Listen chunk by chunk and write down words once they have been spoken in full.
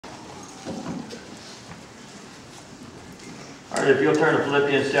All right, if you'll turn to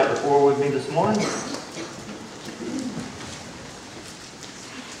Philippians chapter 4 with me this morning.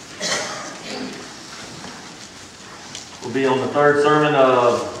 We'll be on the third sermon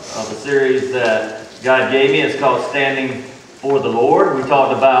of a series that God gave me. It's called Standing for the Lord. We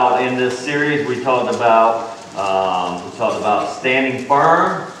talked about, in this series, we talked about standing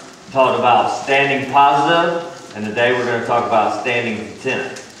firm, we talked about standing positive, and today we're going to talk about standing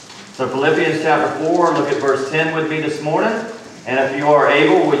content. So Philippians chapter 4, look at verse 10 with me this morning. And if you are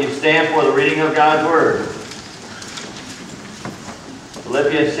able, will you stand for the reading of God's Word?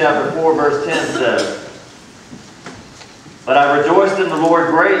 Philippians chapter 4, verse 10 says, "But I rejoiced in the Lord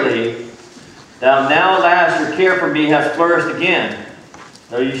greatly, that now at last your care for me has flourished again,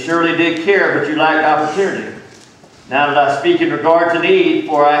 though you surely did care, but you lacked opportunity. Now that I speak in regard to need,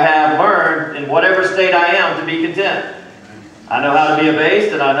 for I have learned in whatever state I am to be content. I know how to be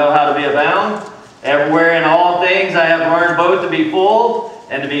abased, and I know how to be abound. Everywhere in all things I have learned both to be full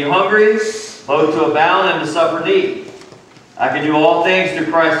and to be hungry, both to abound and to suffer need. I can do all things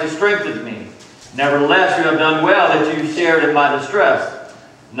through Christ who strengthens me. Nevertheless, you have done well that you shared in my distress.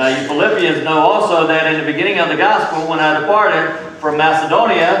 Now you Philippians know also that in the beginning of the gospel, when I departed from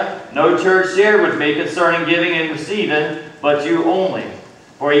Macedonia, no church shared with me concerning giving and receiving, but you only.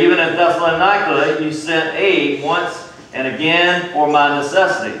 For even in Thessalonica you sent aid once and again for my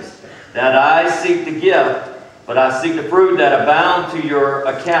necessities. That I seek the gift, but I seek the fruit that abound to your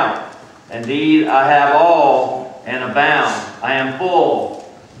account. Indeed, I have all and abound. I am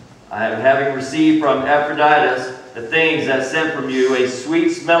full. I am having received from Epaphroditus the things that sent from you, a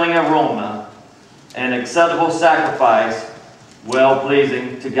sweet-smelling aroma, an acceptable sacrifice,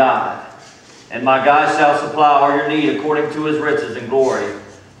 well-pleasing to God. And my God shall supply all your need according to his riches and glory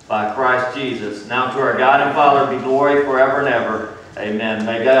by Christ Jesus. Now to our God and Father be glory forever and ever. Amen."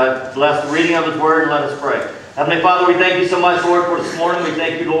 May God bless the reading of his word, and let us pray. Heavenly Father, we thank you so much, Lord, for this morning. We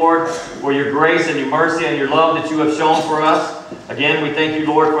thank you, Lord, for your grace and your mercy and your love that you have shown for us. Again, we thank you,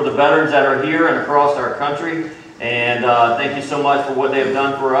 Lord, for the veterans that are here and across our country. And thank you so much for what they have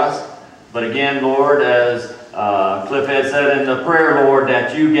done for us. But again, Lord, as Cliff had said in the prayer, Lord,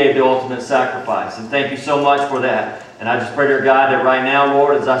 that you gave the ultimate sacrifice. And thank you so much for that. And I just pray, dear God, that right now,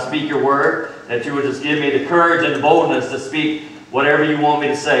 Lord, as I speak your word, that you would just give me the courage and the boldness to speak whatever you want me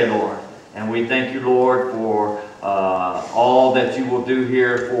to say, Lord. And we thank you, Lord, for all that you will do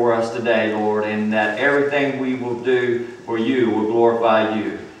here for us today, Lord, and that everything we will do for you will glorify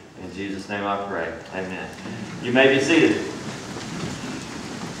you. In Jesus' name I pray. Amen. You may be seated.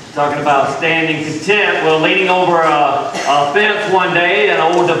 Talking about standing content. Well, leaning over a fence one day, an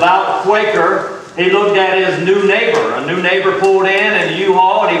old devout Quaker, he looked at his new neighbor. A new neighbor pulled in a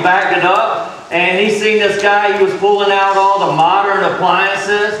U-Haul, and he backed it up. And he seen this guy, he was pulling out all the modern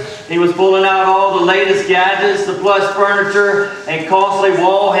appliances. He was pulling out all the latest gadgets, the plush furniture, and costly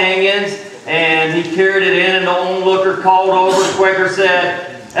wall hangings. And he carried it in, and the onlooker called over. The Quaker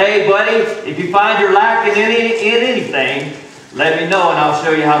said, "Hey, buddy, if you find you're lacking in anything, let me know, and I'll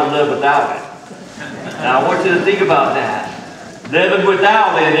show you how to live without it." Now, I want you to think about that. Living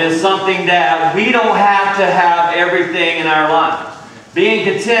without it is something that we don't have to have everything in our life. Being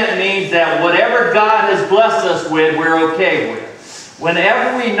content means that whatever God has blessed us with, we're okay with.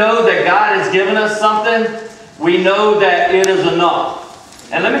 Whenever we know that God has given us something, we know that it is enough.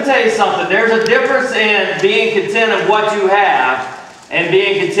 And let me tell you something. There's a difference in being content in what you have and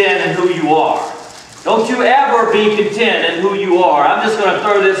being content in who you are. Don't you ever be content in who you are. I'm just going to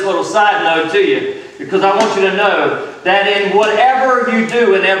throw this little side note to you, because I want you to know that in whatever you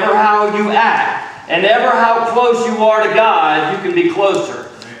do and ever how you act, and ever how close you are to God, you can be closer.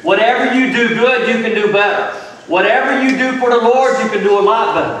 Whatever you do good, you can do better. Whatever you do for the Lord, you can do a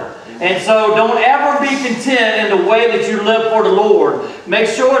lot better. And so don't ever be content in the way that you live for the Lord. Make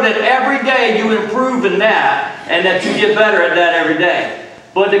sure that every day you improve in that, and that you get better at that every day.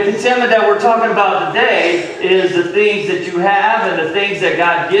 But the contentment that we're talking about today is the things that you have and the things that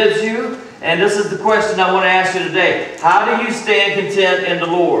God gives you. And this is the question I want to ask you today. How do you stand content in the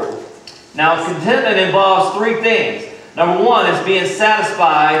Lord? Now, contentment involves three things. Number one is being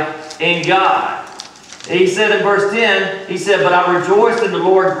satisfied in God. He said in verse 10, he said, "But I rejoiced in the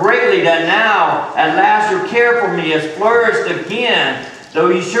Lord greatly that now at last your care for me has flourished again, though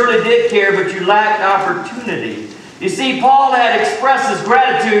you surely did care, but you lacked opportunity." You see, Paul had expressed his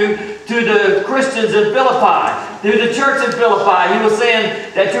gratitude to the Christians in Philippi, to the church in Philippi. He was saying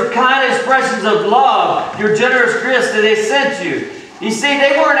that your kind expressions of love, your generous gifts that they sent you. You see,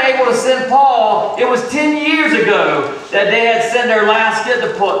 they weren't able to send Paul. It was 10 years ago that they had sent their last gift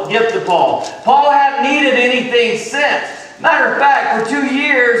to Paul. Paul hadn't needed anything sent. Matter of fact, for 2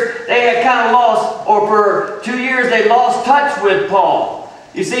 years, they had kind of lost, or for 2 years, they lost touch with Paul.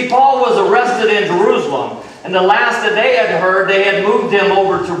 You see, Paul was arrested in Jerusalem, and the last that they had heard, they had moved him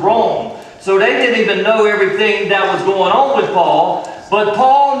over to Rome. So they didn't even know everything that was going on with Paul, but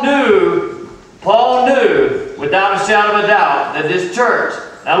Paul knew, without a shadow of a doubt, that this church,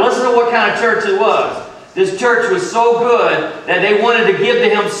 now listen to what kind of church it was. This church was so good that they wanted to give to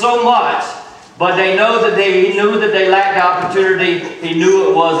him so much, but he knew that they lacked opportunity. He knew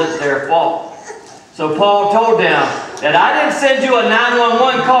it wasn't their fault. So Paul told them that I didn't send you a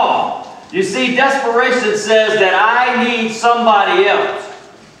 911 call. You see, desperation says that I need somebody else.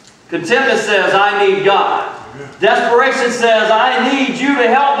 Contentment says I need God. Desperation says I need you to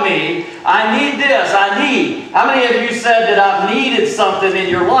help me. I need this. I need. How many of you said that I've needed something in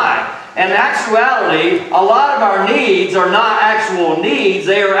your life? And in actuality, a lot of our needs are not actual needs.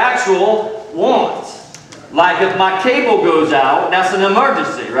 They are actual wants. Like if my cable goes out, that's an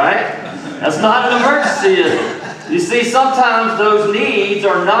emergency, right? That's not an emergency, is it? You see, sometimes those needs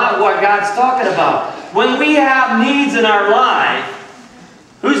are not what God's talking about. When we have needs in our life,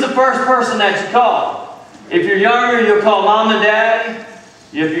 who's the first person that you call? If you're younger, you'll call mom and daddy.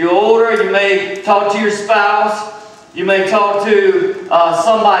 If you're older, you may talk to your spouse. You may talk to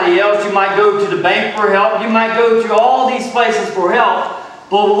somebody else. You might go to the bank for help. You might go to all these places for help.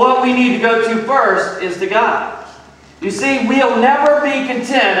 But what we need to go to first is to God. You see, we'll never be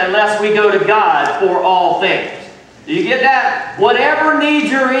content unless we go to God for all things. Do you get that? Whatever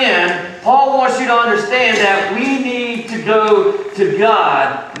need you're in, Paul wants you to understand that we need to go to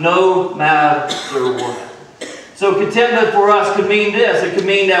God no matter what. So contentment for us could mean this. It could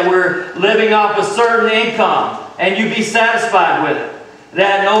mean that we're living off a certain income and you be satisfied with it.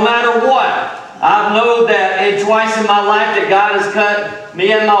 That no matter what, I know that twice in my life that God has cut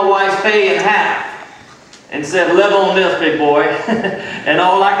me and my wife's pay in half and said, live on this, big boy. And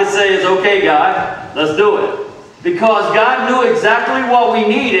all I can say is, okay, God, let's do it. Because God knew exactly what we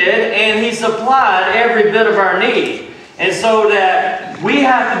needed and He supplied every bit of our need. And so that we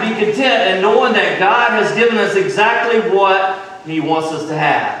have to be content in knowing that God has given us exactly what He wants us to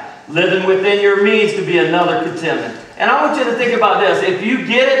have. Living within your means to be another contentment. And I want you to think about this. If you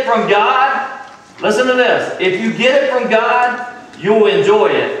get it from God, listen to this. If you get it from God, you'll enjoy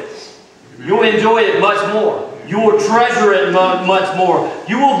it. You'll enjoy it much more. You will treasure it much more.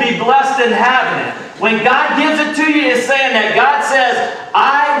 You will be blessed in having it. When God gives it to you, it's saying that God says,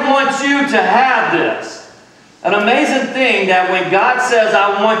 I want you to have this. An amazing thing that when God says,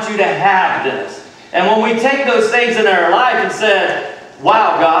 I want you to have this. And when we take those things in our life and say,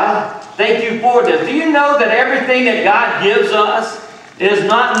 wow, God, thank you for this. Do you know that everything that God gives us is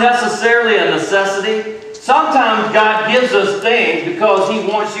not necessarily a necessity? Sometimes God gives us things because He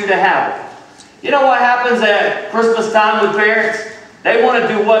wants you to have it. You know what happens at Christmas time with parents? They want to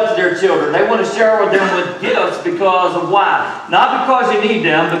do what to their children? They want to share with them with gifts because of why? Not because you need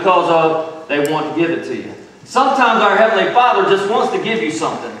them, because of they want to give it to you. Sometimes our Heavenly Father just wants to give you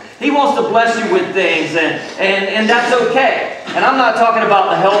something. He wants to bless you with things, and that's okay. And I'm not talking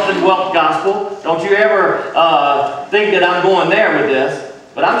about the health and wealth gospel. Don't you ever think that I'm going there with this.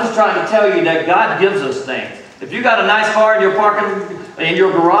 But I'm just trying to tell you that God gives us things. If you got a nice car in your parking in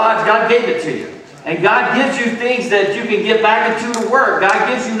your garage, God gave it to you. And God gives you things that you can get back into to work. God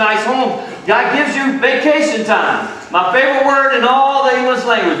gives you nice homes. God gives you vacation time. My favorite word in all the English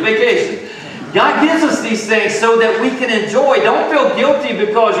language, vacation. God gives us these things so that we can enjoy. Don't feel guilty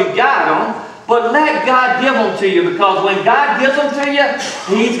because you got them, but let God give them to you, because when God gives them to you,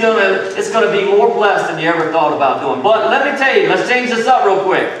 it's going to be more blessed than you ever thought about doing. But let me tell you, let's change this up real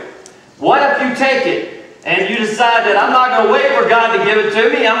quick. What if you take it and you decide that I'm not going to wait for God to give it to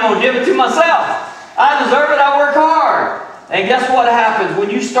me, I'm going to give it to myself. I deserve it, I work hard. And guess what happens? When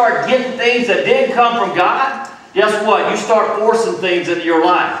you start getting things that didn't come from God, guess what? You start forcing things into your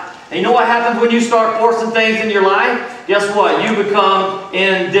life. And you know what happens when you start forcing things in your life? Guess what? You become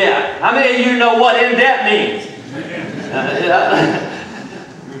in debt. How many of you know what in debt means?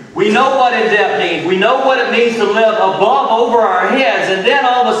 We know what in debt means. We know what it means to live above over our heads, and then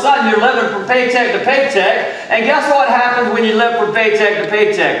all of a sudden you're living from paycheck to paycheck. And guess what happens when you live from paycheck to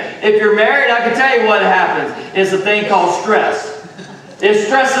paycheck? If you're married, I can tell you what happens. It's a thing called stress. It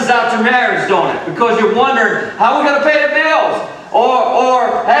stresses out your marriage, don't it? Because you're wondering, how are we going to pay the bills?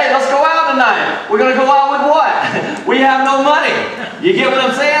 Or, hey, let's go out tonight. We're going to go out with what? We have no money. You get what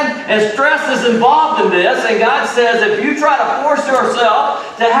I'm saying? And stress is involved in this. And God says if you try to force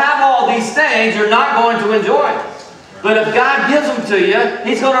yourself to have all these things, you're not going to enjoy it. But if God gives them to you,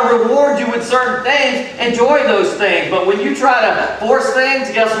 He's going to reward you with certain things. Enjoy those things. But when you try to force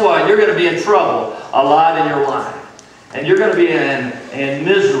things, guess what? You're going to be in trouble a lot in your life. And you're going to be in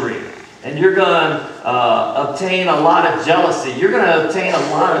misery. And you're going to obtain a lot of jealousy. You're going to obtain a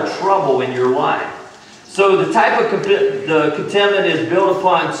lot of trouble in your life. So the type of the contentment is built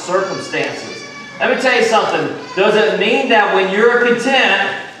upon circumstances. Let me tell you something. Does it mean that when you're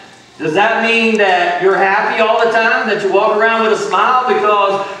content, does that mean that you're happy all the time? That you walk around with a smile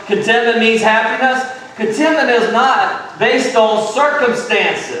because contentment means happiness? Contentment is not based on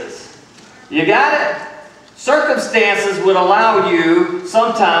circumstances. You got it? Circumstances would allow you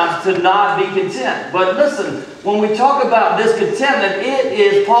sometimes to not be content. But listen, when we talk about this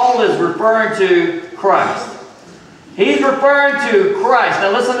contentment, Paul is referring to Christ. He's referring to Christ.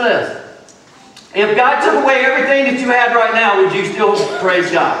 Now listen to this. If God took away everything that you had right now, would you still praise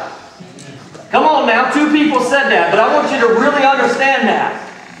God? Come on now, two people said that, but I want you to really understand that.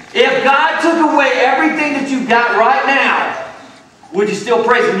 If God took away everything that you've got right now, would you still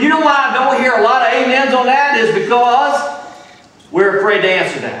praise Him? You know why I don't hear a lot of amens on that? Is because we're afraid to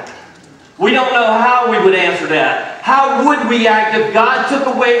answer that. We don't know how we would answer that. How would we act if God took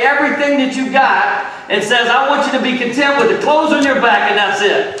away everything that you got and says, I want you to be content with the clothes on your back and that's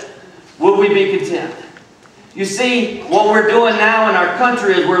it? Would we be content? You see, what we're doing now in our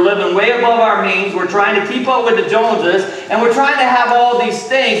country is we're living way above our means. We're trying to keep up with the Joneses. And we're trying to have all these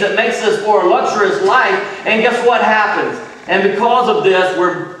things that makes us for a luxurious life. And guess what happens? And because of this,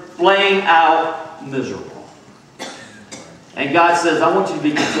 we're flaying out miserable. And God says, I want you to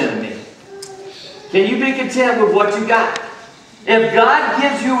be content in me. Can you be content with what you got? If God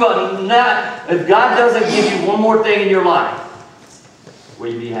gives you if God doesn't give you one more thing in your life,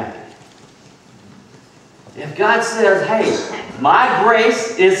 will you be happy? If God says, hey, my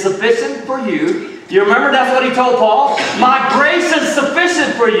grace is sufficient for you. You remember that's what He told Paul? My grace is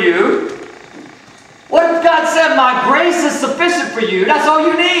sufficient for you. What if God said, my grace is sufficient for you? That's all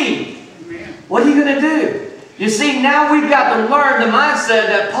you need. What are you going to do? You see, now we've got to learn the mindset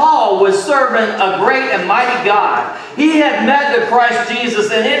that Paul was serving a great and mighty God. He had met the Christ Jesus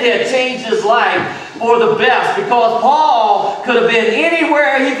and it had changed his life for the best, because Paul could have been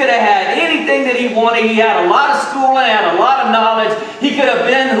anywhere. He could have had anything that he wanted. He had a lot of schooling, had a lot of knowledge. He could have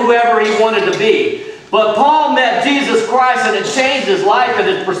been whoever he wanted to be. But Paul met Jesus Christ and it changed his life and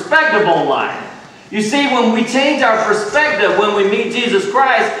his perspective on life. You see, when we change our perspective, when we meet Jesus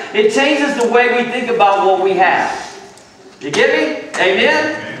Christ, it changes the way we think about what we have. You get me?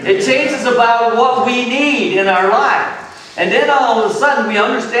 Amen? It changes about what we need in our life. And then all of a sudden we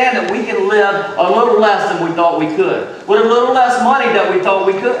understand that we can live a little less than we thought we could. With a little less money than we thought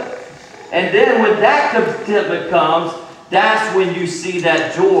we could. And then when that contentment comes, that's when you see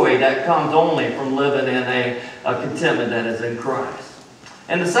that joy that comes only from living in a contentment that is in Christ.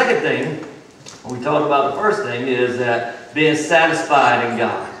 And the second thing, we talked about the first thing, is that being satisfied in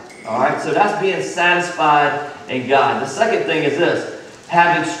God. Alright, so that's being satisfied in God. The second thing is this,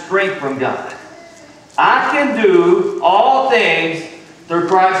 having strength from God. I can do all things through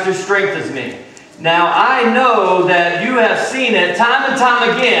Christ who strengthens me. Now, I know that you have seen it time and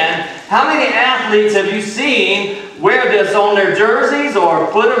time again. How many athletes have you seen wear this on their jerseys or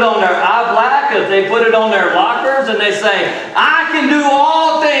put it on their eye black, if they put it on their lockers and they say, I can do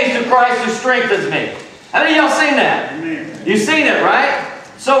all things through Christ who strengthens me? How many of y'all seen that? Amen. You've seen it, right?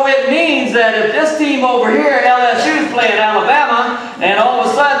 So it means that if this team over here, LSU, is playing Alabama, and all of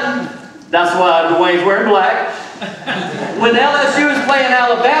a sudden, that's why Dwayne's wearing black. When LSU is playing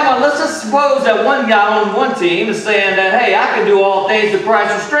Alabama, let's just suppose that one guy on one team is saying that, hey, I can do all things through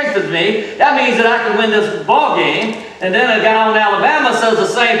Christ who strengthens me. That means that I can win this ball game. And then a guy on Alabama says the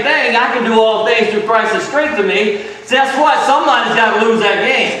same thing. I can do all things through Christ who strengthens me. So guess what? Somebody's got to lose that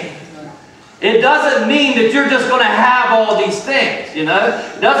game. It doesn't mean that you're just going to have all these things, you know.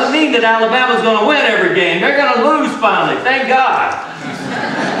 It doesn't mean that Alabama's going to win every game. They're going to lose finally. Thank God.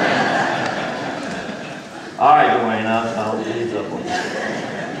 All right, Dwayne, I'll ease up on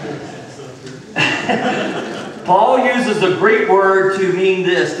you. Paul uses the Greek word to mean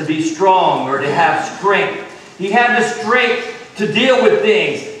this, to be strong or to have strength. He had the strength to deal with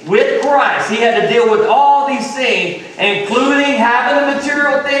things. With Christ, he had to deal with all these things, including having the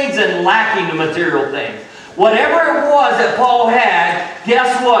material things and lacking the material things. Whatever it was that Paul had,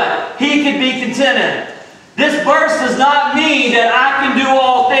 guess what? He could be content in it. This verse does not mean that I can do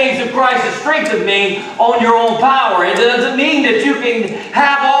all things through Christ that strengthens me on your own power. It doesn't mean that you can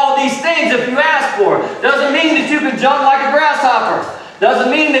have all these things if you ask for it. It doesn't mean that you can jump like a grasshopper. Doesn't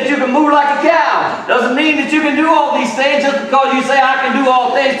mean that you can move like a cow. Doesn't mean that you can do all these things just because you say, I can do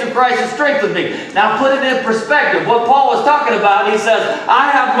all things through Christ who strengthens me. Now put it in perspective. What Paul was talking about, he says, I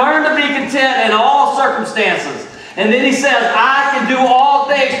have learned to be content in all circumstances. And then he says, I can do all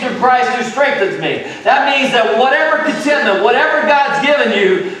things through Christ who strengthens me. That means that whatever contentment, whatever God's given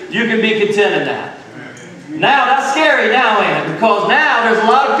you, you can be content in that. Now, that's scary now, ain't it? Because now there's a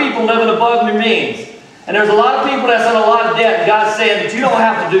lot of people living above their means. And there's a lot of people that's in a lot of debt. And God's saying that you don't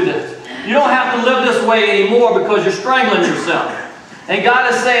have to do this. You don't have to live this way anymore because you're strangling yourself. And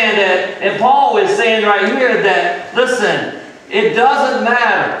God is saying that, and Paul is saying right here that, listen, it doesn't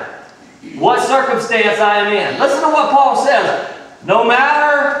matter what circumstance I am in. Listen to what Paul says. No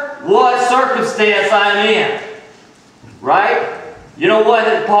matter what circumstance I am in. Right? You know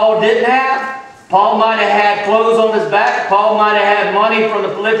what Paul didn't have? Paul might have had clothes on his back. Paul might have had money from the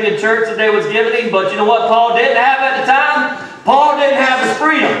Philippian church that they was giving him. But you know what Paul didn't have at the time? Paul didn't have his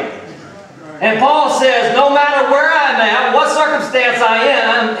freedom. And Paul says, no matter where I'm at, what circumstance I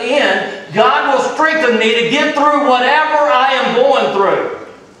am in, God will strengthen me to get through whatever I am going through.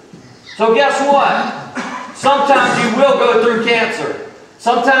 So guess what? Sometimes you will go through cancer.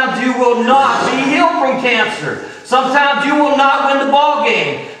 Sometimes you will not be healed from cancer. Sometimes you will not win the ball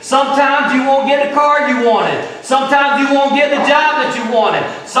game. Sometimes you won't get the car you wanted. Sometimes you won't get the job that you wanted.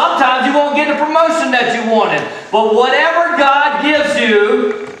 Sometimes you won't get the promotion that you wanted. But whatever God gives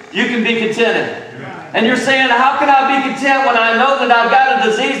you, you can be contented. And you're saying, how can I be content when I know that I've got a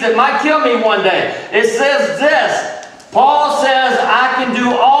disease that might kill me one day? It says this. Paul says, I can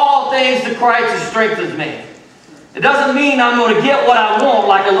do all things through Christ who strengthens me. It doesn't mean I'm going to get what I want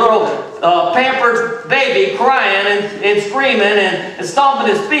like a little pampered baby crying and screaming and stomping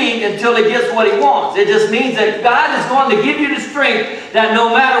his feet until he gets what he wants. It just means that God is going to give you the strength that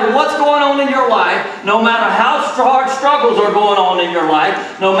no matter what's going on in your life, no matter how hard struggles are going on in your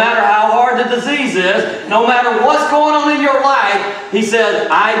life, no matter how hard the disease is, no matter what's going on in your life, he says,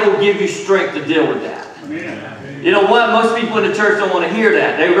 I will give you strength to deal with that. Amen. You know what? Most people in the church don't want to hear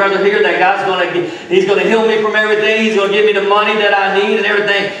that. They'd rather hear that He's going to heal me from everything. He's going to give me the money that I need and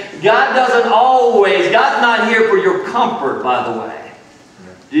everything. God doesn't always. God's not here for your comfort, by the way.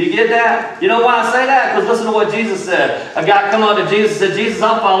 Do you get that? You know why I say that? Because listen to what Jesus said. A guy come up to Jesus and said, Jesus,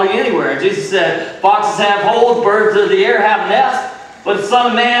 I'll follow you anywhere. And Jesus said, foxes have holes, birds of the air have nests, but the Son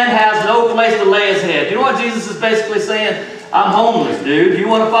of Man has no place to lay his head. You know what Jesus is basically saying? I'm homeless, dude. You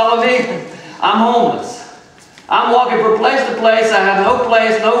want to follow me? I'm homeless. I'm walking from place to place. I have no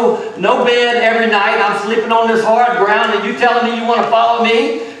place, no bed every night. I'm sleeping on this hard ground, and you telling me you want to follow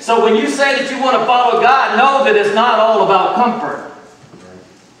me? So when you say that you want to follow God, know that it's not all about comfort.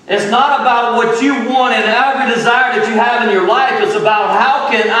 It's not about what you want and every desire that you have in your life. It's about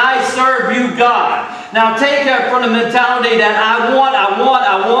how can I serve you, God. Now take that from the mentality that I want.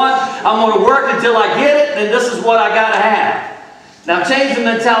 I'm going to work until I get it, and this is what I got to have. Now change the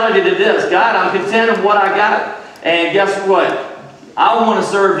mentality to this. God, I'm content with what I got. And guess what? I want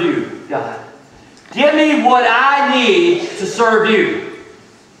to serve you, God. Give me what I need to serve you.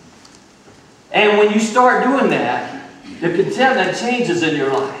 And when you start doing that, the contentment changes in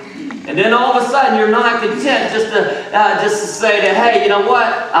your life. And then all of a sudden you're not content just to say that, hey, you know what?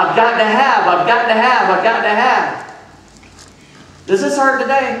 I've got to have. Does this hurt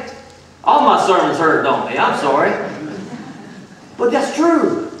today? All my sermons hurt, don't they? I'm sorry. But that's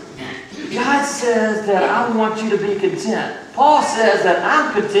true. God says that I want you to be content. Paul says that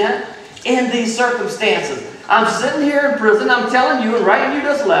I'm content in these circumstances. I'm sitting here in prison, I'm telling you and writing you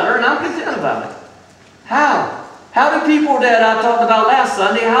this letter, and I'm content about it. How? How do people that I talked about last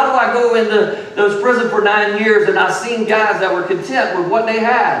Sunday, how do I go into those prison for 9 years and I've seen guys that were content with what they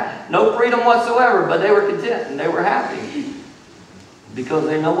had? No freedom whatsoever, but they were content and they were happy. Because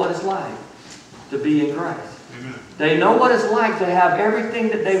they know what it's like to be in Christ. Amen. They know what it's like to have everything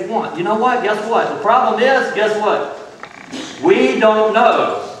that they want. You know what? Guess what? The problem is, guess what? We don't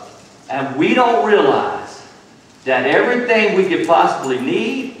know and we don't realize that everything we could possibly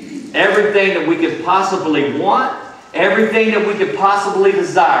need, everything that we could possibly want, everything that we could possibly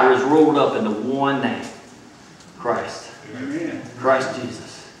desire is rolled up into one name. Christ. Amen. Christ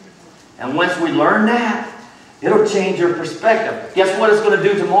Jesus. And once we learn that, it'll change your perspective. Guess what it's going to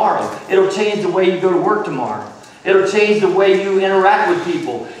do tomorrow? It'll change the way you go to work tomorrow. It'll change the way you interact with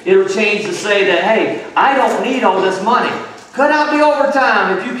people. It'll change to say that, hey, I don't need all this money. Cut out the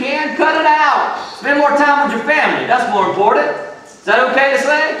overtime. If you can, cut it out. Spend more time with your family. That's more important. Is that okay to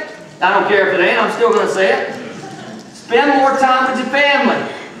say? I don't care if it ain't. I'm still going to say it. Spend more time with your family.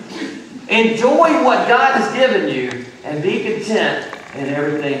 Enjoy what God has given you and be content in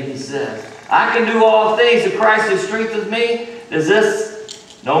everything He says. I can do all things through Christ who strengthens me. Is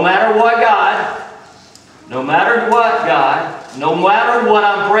this, no matter what, God, no matter what, God, no matter what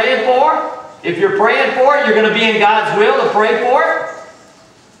I'm praying for, if you're praying for it, you're going to be in God's will to pray for it.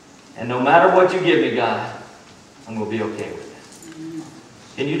 And no matter what you give me, God, I'm going to be okay with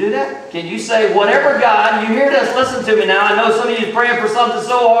it. Can you do that? Can you say, whatever God, you hear this, listen to me now. I know some of you are praying for something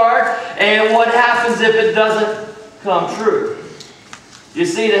so hard, and what happens if it doesn't come true? You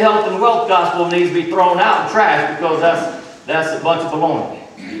see, the health and wealth gospel needs to be thrown out in trash because that's a bunch of baloney.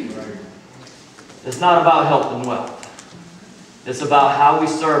 It's not about health and wealth. It's about how we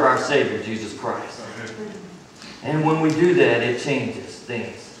serve our Savior, Jesus Christ. And when we do that, it changes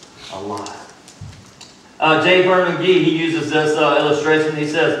things a lot. J. Vernon McGee, he uses this illustration. He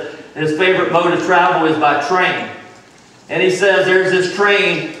says his favorite mode of travel is by train. And he says there's this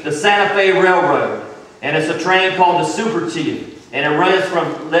train, the Santa Fe Railroad. And it's a train called the Super Chief. And it runs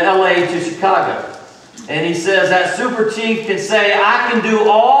from LA to Chicago. And he says that Super Chief can say, I can do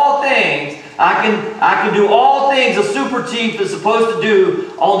all things. I can do all things a Super Chief is supposed to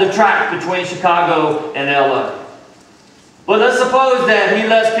do on the track between Chicago and LA. But let's suppose that he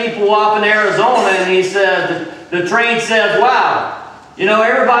lets people off in Arizona and he says, the train says, wow, you know,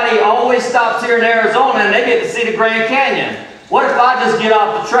 everybody always stops here in Arizona and they get to see the Grand Canyon. What if I just get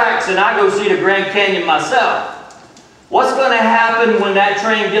off the tracks and I go see the Grand Canyon myself? What's going to happen when that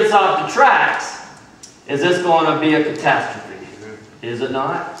train gets off the tracks? Is this going to be a catastrophe? Is it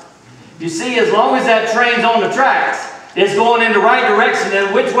not? You see, as long as that train's on the tracks, it's going in the right direction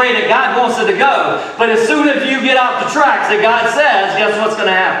and which way that God wants it to go. But as soon as you get off the tracks that God says, guess what's going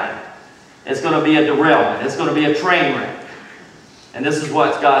to happen? It's going to be a derailment. It's going to be a train wreck. And this is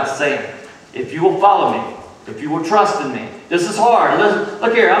what God's saying. If you will follow me, if you will trust in me. This is hard.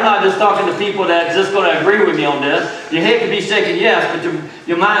 Look here, I'm not just talking to people that's just going to agree with me on this. You hate to be shaking yes, but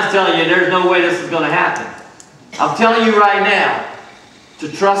your mind's telling you there's no way this is going to happen. I'm telling you right now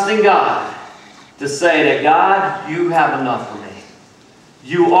to trust in God, to say that, God, you have enough for me.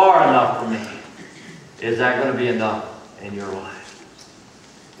 You are enough for me. Is that going to be enough in your life?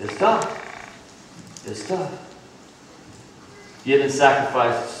 It's tough. It's tough. Giving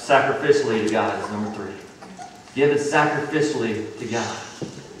sacrificially to God is number 3. Give it sacrificially to God.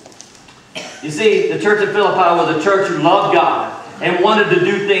 You see, the church at Philippi was a church who loved God and wanted to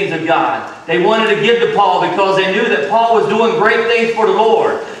do things of God. They wanted to give to Paul because they knew that Paul was doing great things for the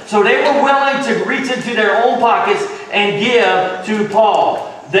Lord. So they were willing to reach into their own pockets and give to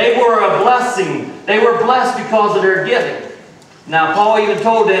Paul. They were a blessing. They were blessed because of their giving. Now, Paul even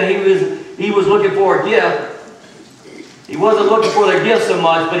told them he was looking for a gift. He wasn't looking for their gift so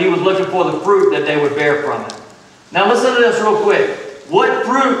much, but he was looking for the fruit that they would bear from it. Now listen to this real quick. What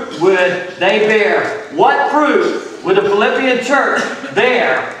fruit would they bear? What fruit would the Philippian church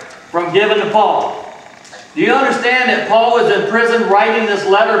bear from giving to Paul? Do you understand that Paul was in prison writing this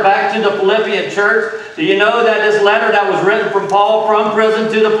letter back to the Philippian church? Do you know that this letter that was written from Paul from prison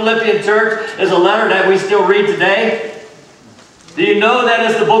to the Philippian church is a letter that we still read today? Do you know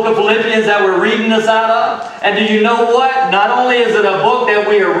that it's the book of Philippians that we're reading this out of? And do you know what? Not only is it a book that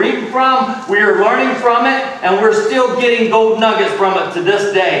we are reading from, we are learning from it, and we're still getting gold nuggets from it to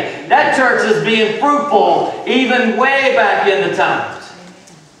this day. That church is being fruitful even way back in the times.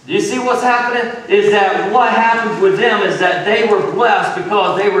 Do you see what's happening? Is that what happens with them is that they were blessed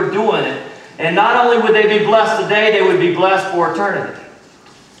because they were doing it. And not only would they be blessed today, they would be blessed for eternity.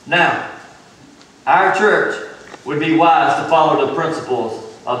 Now, our church would be wise to follow the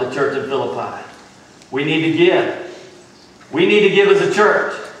principles of the church in Philippi. We need to give. We need to give as a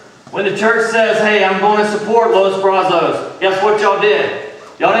church. When the church says, hey, I'm going to support Los Brazos, guess what y'all did?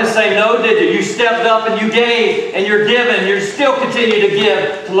 Y'all didn't say no, did you? You stepped up and you gave and you're giving. You still continue to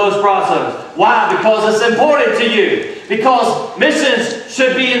give to Los Brazos. Why? Because it's important to you. Because missions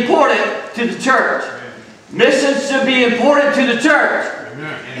should be important to the church. Missions should be important to the church.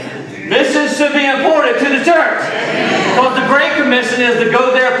 Missions should be important to the church. Because the Great Commission is to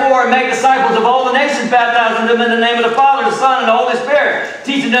go therefore and make disciples of all the nations, baptizing them in the name of the Father, the Son, and the Holy Spirit,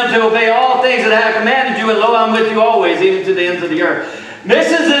 teaching them to obey all things that I have commanded you, and lo, I'm with you always, even to the ends of the earth.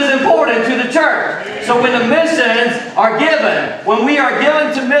 Missions is important to the church. So when the missions are given, when we are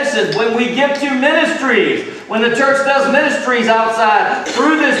given to missions, when we give to ministries, when the church does ministries outside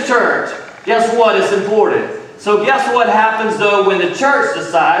through this church, guess what? It's important. So guess what happens though when the church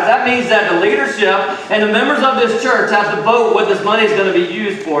decides? That means that the leadership and the members of this church have to vote what this money is going to be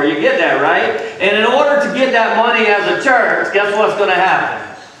used for. You get that, right? And in order to get that money as a church, guess what's going to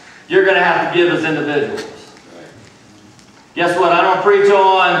happen? You're going to have to give as individuals. Guess what? I don't preach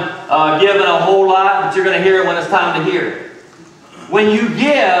on giving a whole lot, but you're going to hear it when it's time to hear it. When you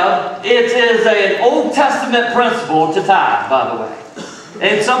give, it is an Old Testament principle to tithe, by the way.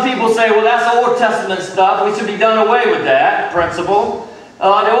 And some people say, well, that's Old Testament stuff. We should be done away with that principle.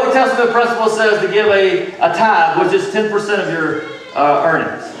 The Old Testament principle says to give a tithe, which is 10% of your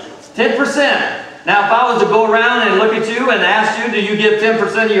earnings. 10%. Now, if I was to go around and look at you and ask you, do you give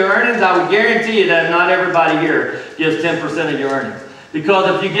 10% of your earnings? I would guarantee you that not everybody here gives 10% of your earnings.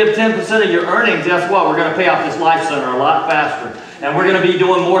 Because if you give 10% of your earnings, guess what? We're going to pay off this Life Center a lot faster. And we're going to be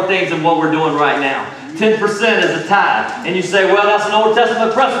doing more things than what we're doing right now. 10% is a tithe. And you say, well, that's an Old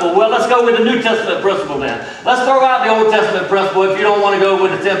Testament principle. Well, let's go with the New Testament principle then. Let's throw out the Old Testament principle if you don't want to go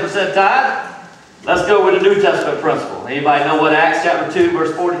with the 10% tithe. Let's go with the New Testament principle. Anybody know what Acts chapter 2,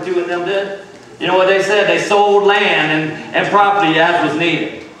 verse 42 and them did? You know what they said? They sold land and property as was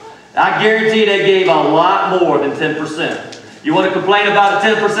needed. I guarantee they gave a lot more than 10%. You want to complain about a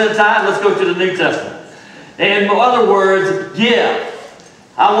 10% tithe? Let's go to the New Testament. In other words, give.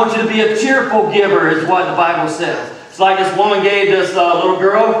 I want you to be a cheerful giver is what the Bible says. It's like this woman gave this little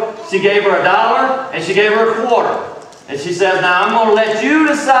girl, she gave her $1 and she gave her a quarter. And she says, now I'm going to let you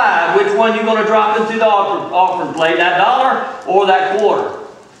decide which one you're going to drop into the offering plate, that $1 or that quarter.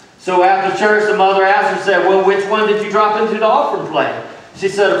 So after church, the mother asked her, said, well, which one did you drop into the offering plate? She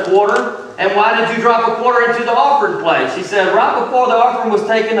said, a quarter. And why did you drop a quarter into the offering plate? She said, right before the offering was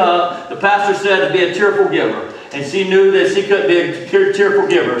taken up, the pastor said to be a cheerful giver. And she knew that she couldn't be a cheerful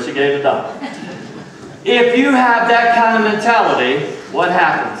giver. She gave $1. If you have that kind of mentality, what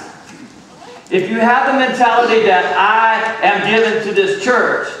happens? If you have the mentality that I am given to this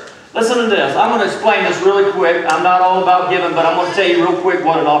church, listen to this. I'm going to explain this really quick. I'm not all about giving, but I'm going to tell you real quick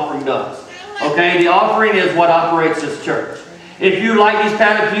what an offering does. Okay? The offering is what operates this church. If you like these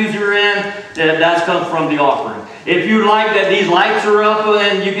padded pews you're in, that's come from the offering. If you like that these lights are up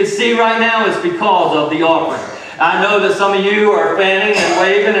and you can see right now, it's because of the offering. I know that some of you are fanning and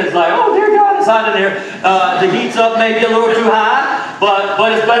waving. And it's like, oh, dear God, it's hot in here. The heat's up maybe a little too high, but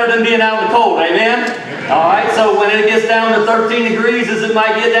it's better than being out in the cold. Amen? All right, so when it gets down to 13 degrees, as it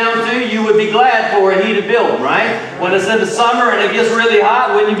might get down to, you would be glad for a heated building, right? When it's in the summer and it gets really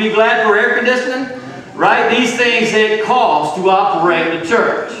hot, wouldn't you be glad for air conditioning? Right? These things, it costs to operate the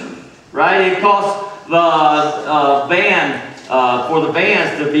church. Right? It costs the for the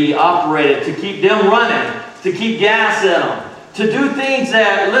vans to be operated, to keep them running, to keep gas in them, to do things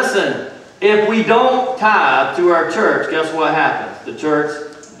that, listen, if we don't tithe to our church, guess what happens? The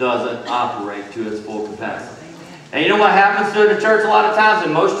church doesn't operate to its full capacity. And you know what happens to the church a lot of times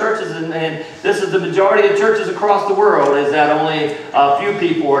in most churches, and this is the majority of churches across the world, is that only a few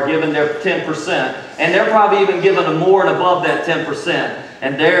people are given their 10%. And they're probably even given more and above that 10%.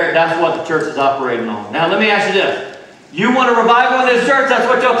 And that's what the church is operating on. Now let me ask you this. You want a revival in this church? That's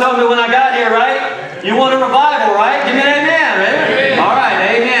what y'all told me when I got here, right? You want a revival, right? Give me an amen, right? Amen. All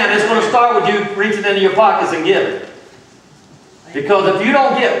right, amen. It's going to start with you reaching into your pockets and giving. Because if you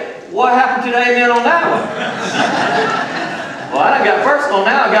don't give, what happened to the amen on that one? Well, I done got personal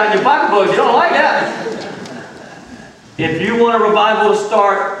now. I got in your pocketbook. You don't like that. If you want a revival to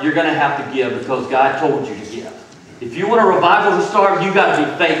start, you're going to have to give because God told you to give. If you want a revival to start, you got to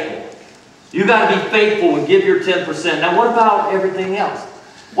be faithful. You got to be faithful and give your 10%. Now, what about everything else?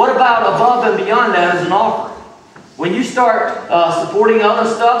 What about above and beyond that as an offering? When you start supporting other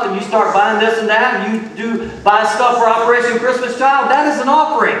stuff and you start buying this and that, and you do buy stuff for Operation Christmas Child, that is an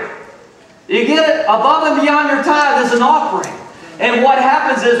offering. You get it? Above and beyond your tithe is an offering. And what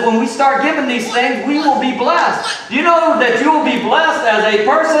happens is when we start giving these things, we will be blessed. Do you know that you will be blessed as a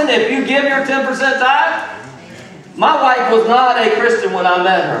person if you give your 10% tithe? My wife was not a Christian when I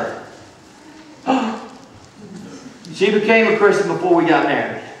met her. She became a Christian before we got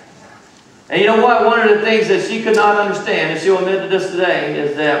married. And you know what? One of the things that she could not understand, and she'll admit to this today,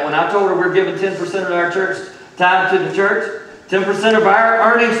 is that when I told her we're giving 10% of our church tithe to the church, 10% of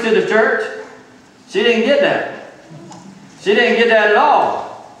our earnings to the church, she didn't get that. She didn't get that at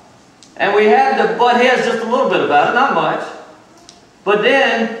all. And we had to butt heads just a little bit about it, not much. But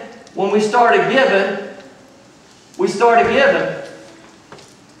then, when we started giving,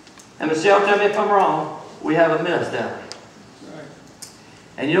 and Michelle, tell me if I'm wrong, we haven't missed, have we?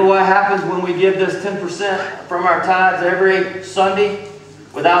 And you know what happens when we give this 10% from our tithes every Sunday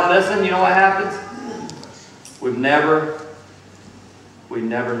without missing? You know what happens? We've never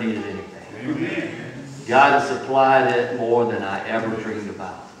needed anything. Amen. God has supplied it more than I ever dreamed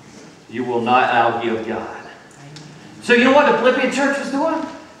about. You will not outgive God. So you know what the Philippian church was doing?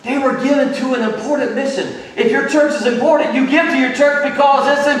 They were given to an important mission. If your church is important, you give to your church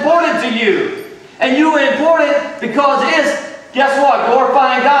because it's important to you. And you are important because it's, guess what,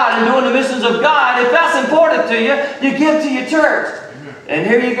 glorifying God and doing the missions of God. If that's important to you, you give to your church. And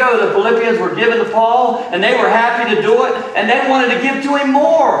here you go, the Philippians were given to Paul, and they were happy to do it, and they wanted to give to him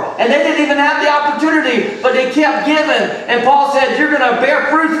more. And they didn't even have the opportunity, but they kept giving. And Paul said, you're going to bear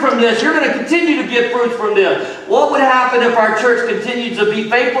fruits from this. You're going to continue to give fruits from this. What would happen if our church continued to be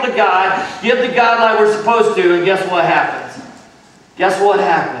faithful to God, give to God like we're supposed to, and guess what happens? Guess what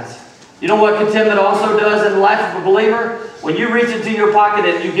happens? You know what contentment also does in the life of a believer? When you reach into your pocket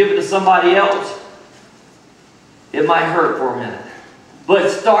and you give it to somebody else, it might hurt for a minute.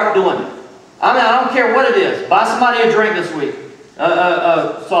 But start doing it. I mean, I don't care what it is. Buy somebody a drink this week.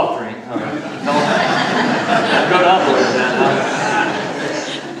 Soft drink. Okay. Go to other ways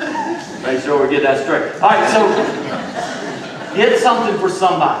then. Make sure we get that straight. All right, so get something for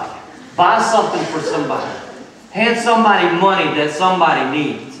somebody. Buy something for somebody. Hand somebody money that somebody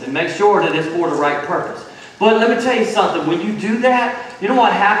needs. And make sure that it's for the right purpose. But let me tell you something. When you do that, you know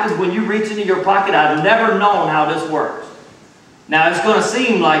what happens when you reach into your pocket? I've never known how this works. Now, it's going to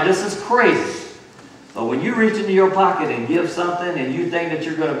seem like this is crazy. But when you reach into your pocket and give something and you think that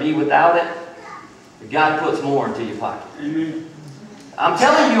you're going to be without it, God puts more into your pocket. Amen. I'm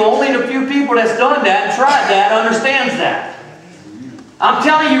telling you, only the few people that's done that and tried that understands that. I'm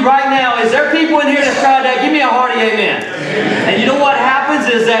telling you right now, is there people in here that tried that? Give me a hearty amen. Amen. And you know what happens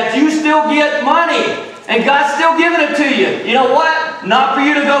is that you still get money. And God's still giving it to you. You know what? Not for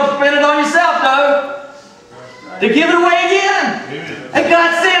you to go spend it on yourself, though. To give it away again. Amen. And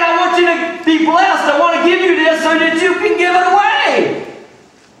God's saying, I want you to be blessed. I want to give you this so that you can give it away.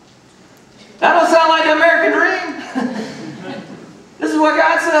 That don't sound like the American dream. This is what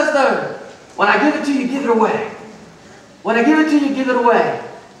God says, though. When I give it to you, give it away. When I give it to you, give it away.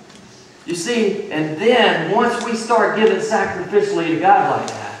 You see, and then once we start giving sacrificially to God like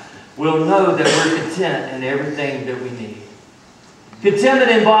that, we'll know that we're content in everything that we need.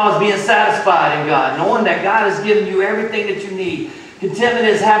 Contentment involves being satisfied in God, knowing that God has given you everything that you need. Contentment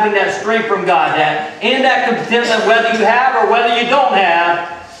is having that strength from God. In that contentment, whether you have or whether you don't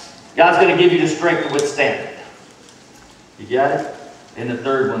have, God's going to give you the strength to withstand it. You got it? And the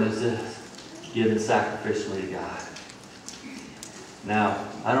third one is this: giving sacrificially to God. Now,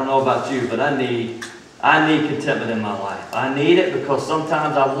 I don't know about you, but I need contentment in my life. I need it because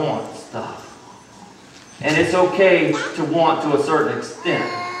sometimes I want stuff. And it's okay to want to a certain extent.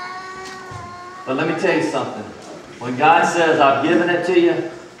 But let me tell you something. When God says, I've given it to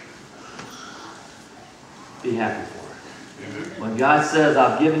you, be happy for it. When God says,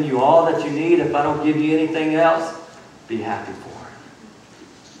 I've given you all that you need, if I don't give you anything else, be happy for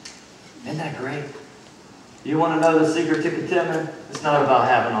it. Isn't that great? You want to know the secret to contentment? It's not about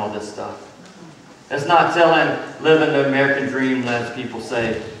having all this stuff. It's not living the American dream, as people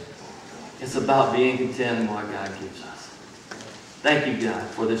say. It's about being content in what God gives us. Thank you, God,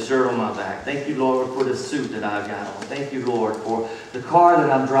 for this shirt on my back. Thank you, Lord, for this suit that I've got on. Thank you, Lord, for the car that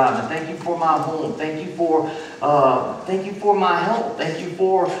I'm driving. Thank you for my home. Thank you for my health. Thank you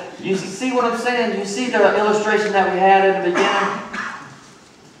for, you see what I'm saying? You see the illustration that we had in the beginning?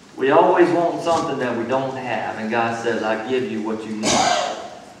 We always want something that we don't have, and God says, I give you what you need.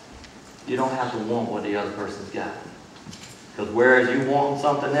 You don't have to want what the other person's got. Because whereas you want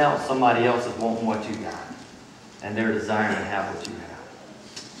something else, somebody else is wanting what you got. And they're desiring to have what you have.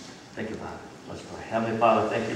 Think about it. Let's pray. Heavenly Father, thank you.